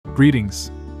Greetings!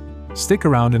 Stick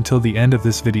around until the end of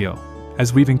this video,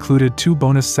 as we've included 2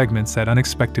 bonus segments at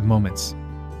unexpected moments.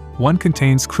 One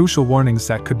contains crucial warnings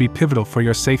that could be pivotal for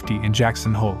your safety in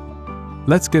Jackson Hole.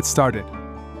 Let's get started.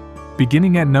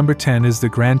 Beginning at number 10 is the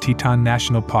Grand Teton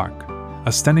National Park,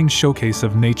 a stunning showcase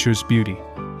of nature's beauty.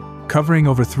 Covering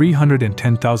over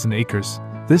 310,000 acres,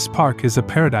 this park is a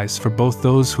paradise for both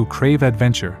those who crave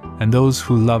adventure and those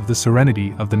who love the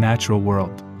serenity of the natural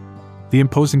world. The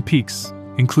imposing peaks,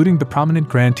 including the prominent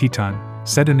Grand Teton,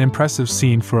 set an impressive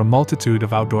scene for a multitude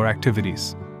of outdoor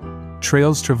activities.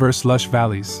 Trails traverse lush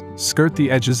valleys, skirt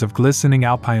the edges of glistening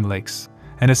alpine lakes,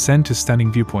 and ascend to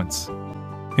stunning viewpoints.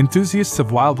 Enthusiasts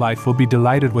of wildlife will be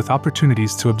delighted with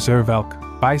opportunities to observe elk,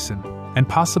 bison, and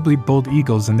possibly bald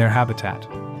eagles in their habitat.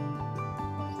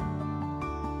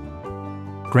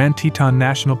 Grand Teton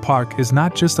National Park is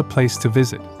not just a place to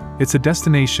visit, it's a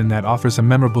destination that offers a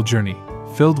memorable journey,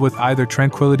 filled with either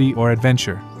tranquility or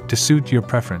adventure, to suit your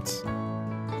preference.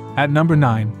 At number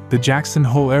 9, the Jackson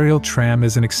Hole Aerial Tram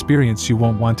is an experience you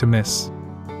won't want to miss.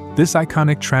 This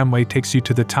iconic tramway takes you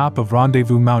to the top of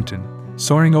Rendezvous Mountain,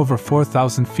 soaring over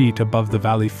 4,000 feet above the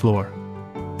valley floor.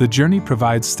 The journey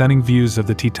provides stunning views of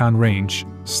the Teton Range,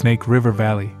 Snake River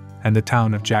Valley, and the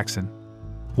town of Jackson.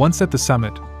 Once at the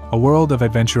summit, a world of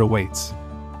adventure awaits.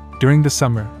 During the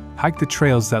summer, hike the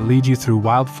trails that lead you through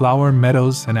wildflower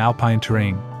meadows and alpine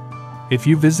terrain. If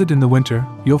you visit in the winter,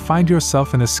 you'll find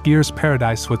yourself in a skier's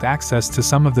paradise with access to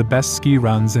some of the best ski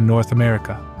runs in North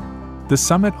America. The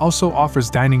summit also offers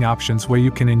dining options where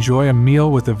you can enjoy a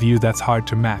meal with a view that's hard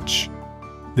to match.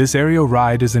 This aerial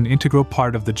ride is an integral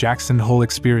part of the Jackson Hole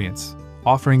experience,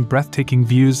 offering breathtaking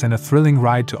views and a thrilling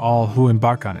ride to all who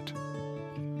embark on it.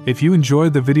 If you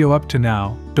enjoyed the video up to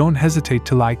now, don't hesitate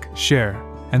to like, share,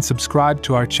 and subscribe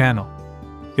to our channel.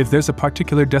 If there's a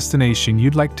particular destination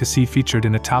you'd like to see featured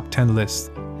in a top 10 list,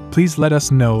 please let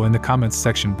us know in the comments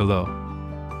section below.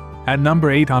 At number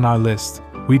 8 on our list,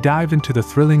 we dive into the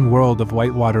thrilling world of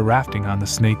whitewater rafting on the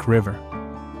Snake River.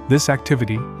 This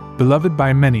activity, beloved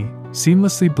by many,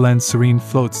 seamlessly blends serene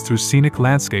floats through scenic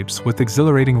landscapes with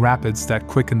exhilarating rapids that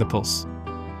quicken the pulse.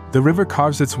 The river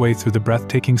carves its way through the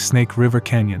breathtaking Snake River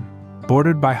Canyon,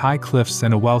 bordered by high cliffs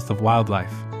and a wealth of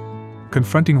wildlife.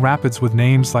 Confronting rapids with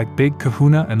names like Big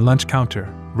Kahuna and Lunch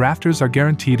Counter, rafters are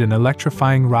guaranteed an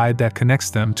electrifying ride that connects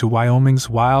them to Wyoming's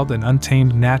wild and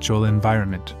untamed natural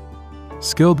environment.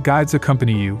 Skilled guides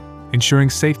accompany you, ensuring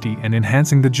safety and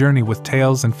enhancing the journey with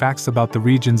tales and facts about the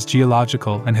region's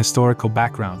geological and historical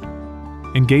background.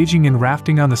 Engaging in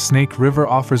rafting on the Snake River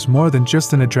offers more than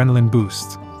just an adrenaline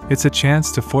boost. It's a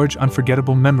chance to forge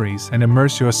unforgettable memories and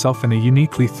immerse yourself in a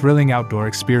uniquely thrilling outdoor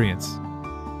experience.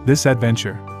 This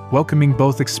adventure, welcoming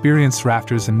both experienced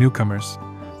rafters and newcomers,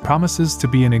 promises to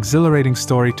be an exhilarating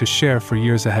story to share for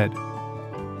years ahead.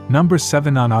 Number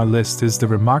 7 on our list is the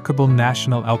remarkable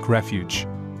National Elk Refuge.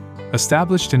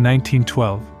 Established in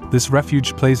 1912, this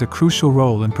refuge plays a crucial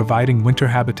role in providing winter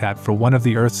habitat for one of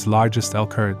the Earth's largest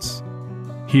elk herds.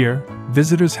 Here,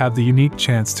 visitors have the unique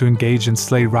chance to engage in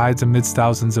sleigh rides amidst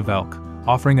thousands of elk,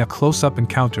 offering a close-up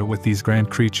encounter with these grand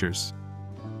creatures.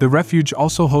 The refuge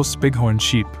also hosts bighorn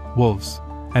sheep, wolves,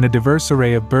 and a diverse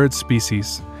array of bird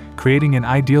species, creating an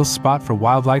ideal spot for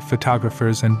wildlife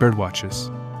photographers and birdwatchers.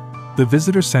 The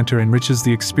visitor center enriches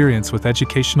the experience with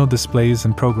educational displays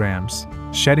and programs,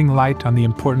 shedding light on the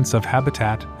importance of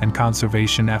habitat and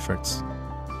conservation efforts.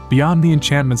 Beyond the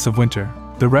enchantments of winter,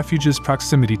 the refuge's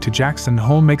proximity to Jackson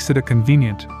Hole makes it a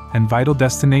convenient and vital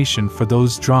destination for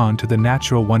those drawn to the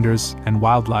natural wonders and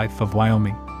wildlife of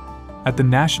Wyoming. At the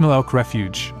National Elk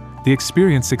Refuge, the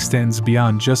experience extends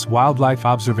beyond just wildlife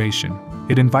observation.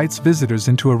 It invites visitors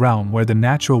into a realm where the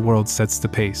natural world sets the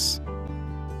pace.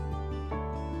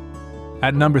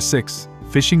 At number 6,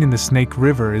 fishing in the Snake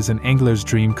River is an angler's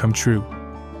dream come true.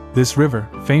 This river,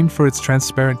 famed for its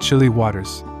transparent chilly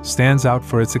waters, stands out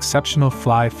for its exceptional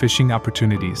fly fishing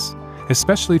opportunities,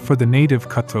 especially for the native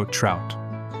cutthroat trout.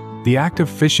 The act of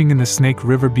fishing in the Snake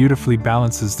River beautifully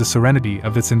balances the serenity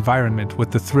of its environment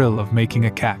with the thrill of making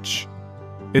a catch.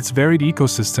 Its varied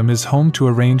ecosystem is home to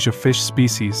a range of fish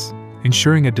species,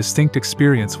 ensuring a distinct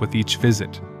experience with each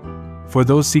visit. For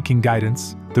those seeking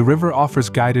guidance, the river offers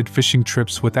guided fishing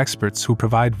trips with experts who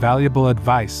provide valuable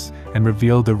advice and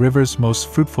reveal the river's most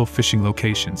fruitful fishing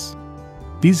locations.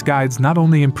 These guides not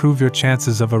only improve your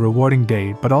chances of a rewarding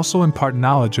day but also impart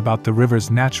knowledge about the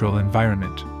river's natural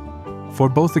environment. For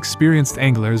both experienced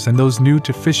anglers and those new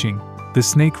to fishing, the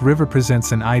Snake River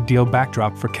presents an ideal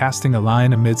backdrop for casting a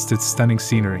line amidst its stunning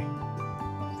scenery.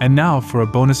 And now for a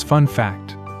bonus fun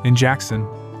fact. In Jackson,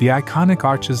 the iconic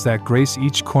arches that grace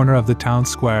each corner of the town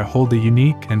square hold a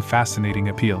unique and fascinating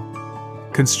appeal.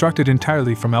 Constructed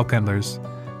entirely from elk antlers,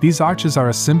 these arches are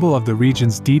a symbol of the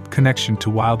region's deep connection to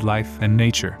wildlife and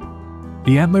nature.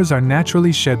 The antlers are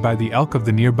naturally shed by the elk of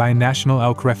the nearby National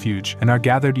Elk Refuge and are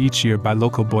gathered each year by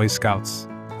local Boy Scouts,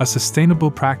 a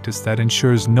sustainable practice that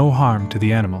ensures no harm to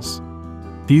the animals.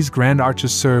 These grand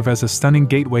arches serve as a stunning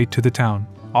gateway to the town,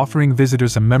 offering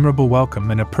visitors a memorable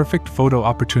welcome and a perfect photo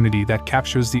opportunity that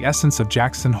captures the essence of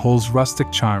Jackson Hole's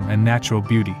rustic charm and natural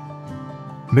beauty.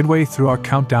 Midway through our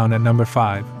countdown at number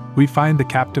 5, we find the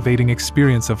captivating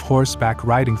experience of horseback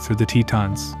riding through the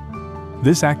Tetons.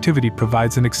 This activity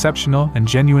provides an exceptional and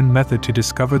genuine method to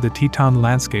discover the Teton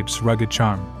landscape's rugged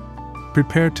charm.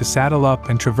 Prepare to saddle up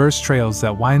and traverse trails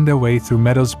that wind their way through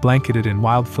meadows blanketed in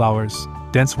wildflowers,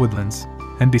 dense woodlands,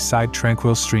 and beside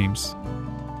tranquil streams.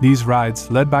 These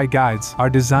rides, led by guides, are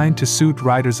designed to suit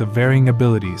riders of varying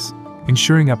abilities,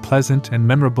 ensuring a pleasant and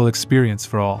memorable experience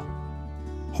for all.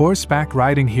 Horseback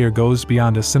riding here goes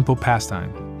beyond a simple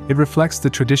pastime. It reflects the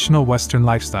traditional Western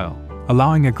lifestyle,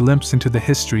 allowing a glimpse into the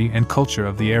history and culture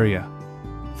of the area.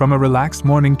 From a relaxed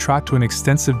morning trot to an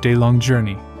extensive day-long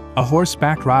journey, a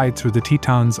horseback ride through the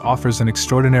Tetons offers an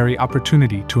extraordinary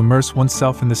opportunity to immerse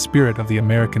oneself in the spirit of the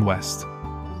American West.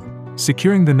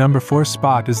 Securing the number 4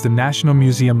 spot is the National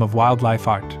Museum of Wildlife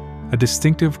Art, a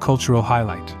distinctive cultural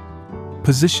highlight.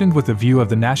 Positioned with a view of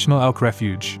the National Elk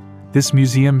Refuge, this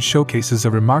museum showcases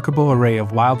a remarkable array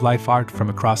of wildlife art from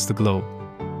across the globe.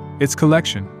 Its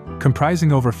collection,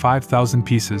 comprising over 5,000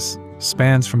 pieces,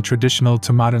 spans from traditional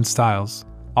to modern styles,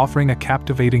 offering a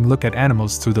captivating look at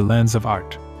animals through the lens of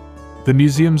art. The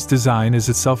museum's design is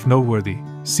itself noteworthy,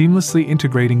 seamlessly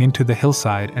integrating into the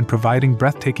hillside and providing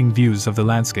breathtaking views of the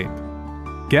landscape.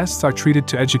 Guests are treated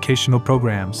to educational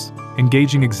programs,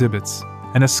 engaging exhibits,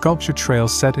 and a sculpture trail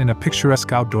set in a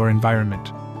picturesque outdoor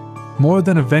environment. More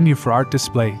than a venue for art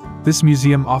display, this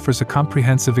museum offers a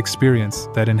comprehensive experience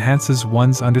that enhances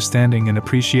one's understanding and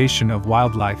appreciation of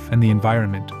wildlife and the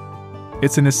environment.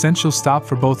 It's an essential stop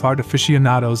for both art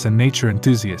aficionados and nature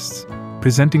enthusiasts,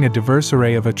 presenting a diverse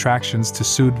array of attractions to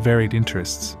suit varied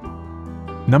interests.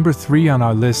 Number 3 on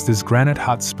our list is Granite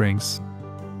Hot Springs.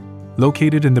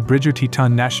 Located in the Bridger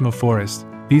Teton National Forest,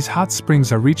 these hot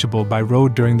springs are reachable by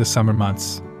road during the summer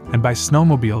months, and by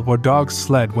snowmobile or dog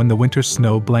sled when the winter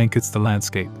snow blankets the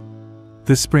landscape.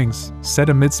 The springs, set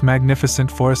amidst magnificent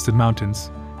forested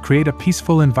mountains, create a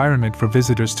peaceful environment for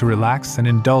visitors to relax and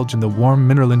indulge in the warm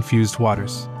mineral-infused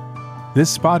waters. This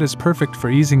spot is perfect for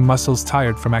easing muscles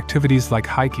tired from activities like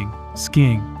hiking,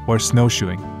 skiing, or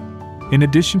snowshoeing. In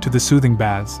addition to the soothing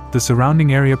baths, the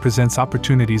surrounding area presents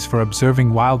opportunities for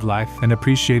observing wildlife and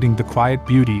appreciating the quiet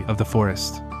beauty of the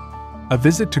forest. A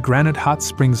visit to Granite Hot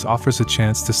Springs offers a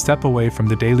chance to step away from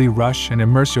the daily rush and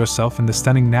immerse yourself in the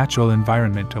stunning natural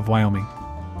environment of Wyoming.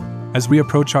 As we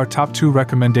approach our top 2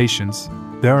 recommendations,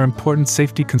 there are important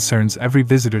safety concerns every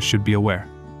visitor should be aware.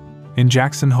 In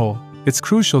Jackson Hole, it's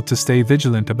crucial to stay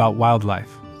vigilant about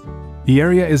wildlife. The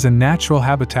area is a natural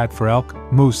habitat for elk,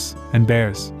 moose, and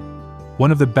bears.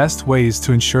 One of the best ways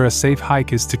to ensure a safe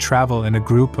hike is to travel in a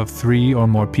group of 3 or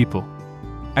more people.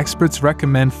 Experts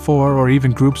recommend 4 or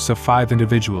even groups of 5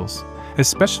 individuals,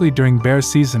 especially during bear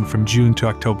season from June to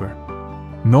October.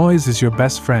 Noise is your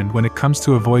best friend when it comes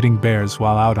to avoiding bears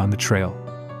while out on the trail.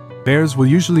 Bears will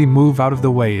usually move out of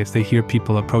the way if they hear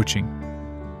people approaching.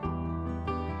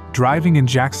 Driving in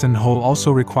Jackson Hole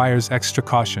also requires extra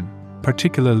caution,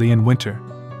 particularly in winter.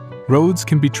 Roads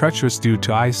can be treacherous due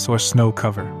to ice or snow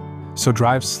cover, so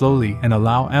drive slowly and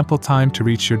allow ample time to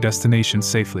reach your destination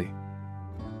safely.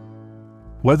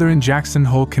 Weather in Jackson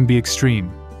Hole can be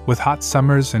extreme, with hot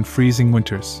summers and freezing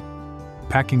winters.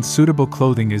 Packing suitable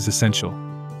clothing is essential.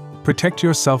 Protect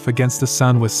yourself against the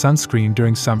sun with sunscreen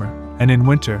during summer, and in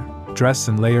winter, dress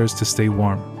in layers to stay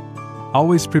warm.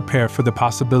 Always prepare for the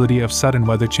possibility of sudden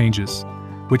weather changes,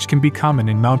 which can be common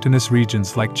in mountainous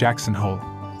regions like Jackson Hole.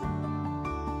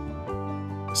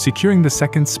 Securing the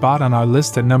second spot on our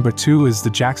list at number 2 is the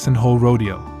Jackson Hole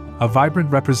Rodeo, a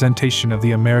vibrant representation of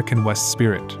the American West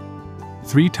spirit.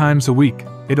 3 times a week,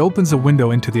 it opens a window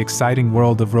into the exciting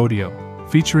world of rodeo,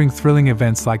 featuring thrilling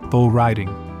events like bull riding,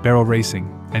 barrel racing,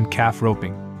 and calf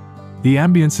roping. The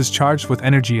ambience is charged with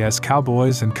energy as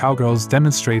cowboys and cowgirls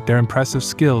demonstrate their impressive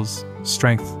skills,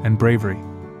 strength, and bravery.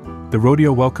 The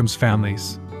rodeo welcomes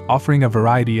families, offering a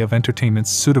variety of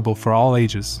entertainments suitable for all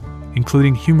ages,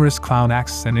 including humorous clown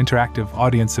acts and interactive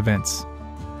audience events.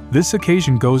 This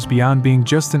occasion goes beyond being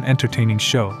just an entertaining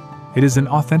show. It is an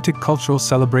authentic cultural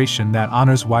celebration that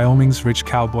honors Wyoming's rich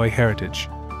cowboy heritage.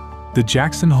 The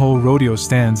Jackson Hole Rodeo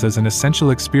stands as an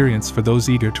essential experience for those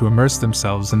eager to immerse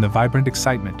themselves in the vibrant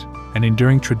excitement and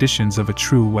enduring traditions of a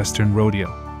true Western rodeo.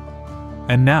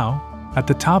 And now, At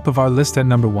the top of our list at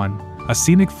number 1, a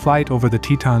scenic flight over the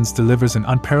Tetons delivers an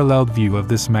unparalleled view of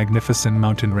this magnificent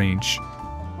mountain range.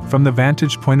 From the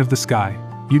vantage point of the sky,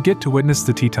 you get to witness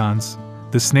the Tetons,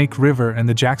 the Snake River, and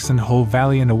the Jackson Hole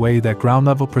Valley in a way that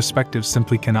ground-level perspective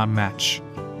simply cannot match.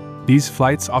 These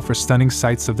flights offer stunning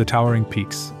sights of the towering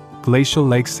peaks, glacial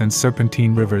lakes, and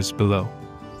serpentine rivers below.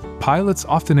 Pilots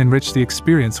often enrich the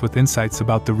experience with insights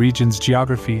about the region's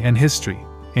geography and history,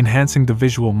 enhancing the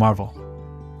visual marvel.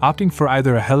 Opting for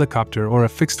either a helicopter or a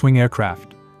fixed-wing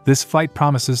aircraft, this flight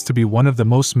promises to be one of the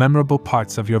most memorable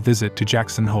parts of your visit to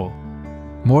Jackson Hole.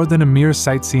 More than a mere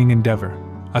sightseeing endeavor,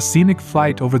 a scenic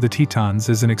flight over the Tetons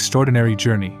is an extraordinary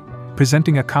journey,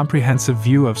 presenting a comprehensive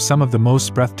view of some of the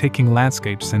most breathtaking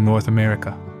landscapes in North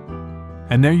America.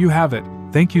 And there you have it.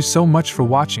 Thank you so much for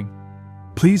watching.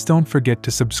 Please don't forget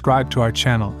to subscribe to our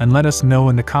channel and let us know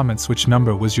in the comments which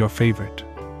number was your favorite.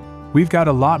 We've got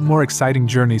a lot more exciting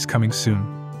journeys coming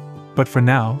soon. But for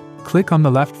now, click on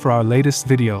the left for our latest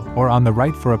video or on the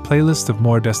right for a playlist of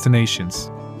more destinations.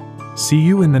 See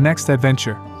you in the next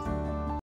adventure.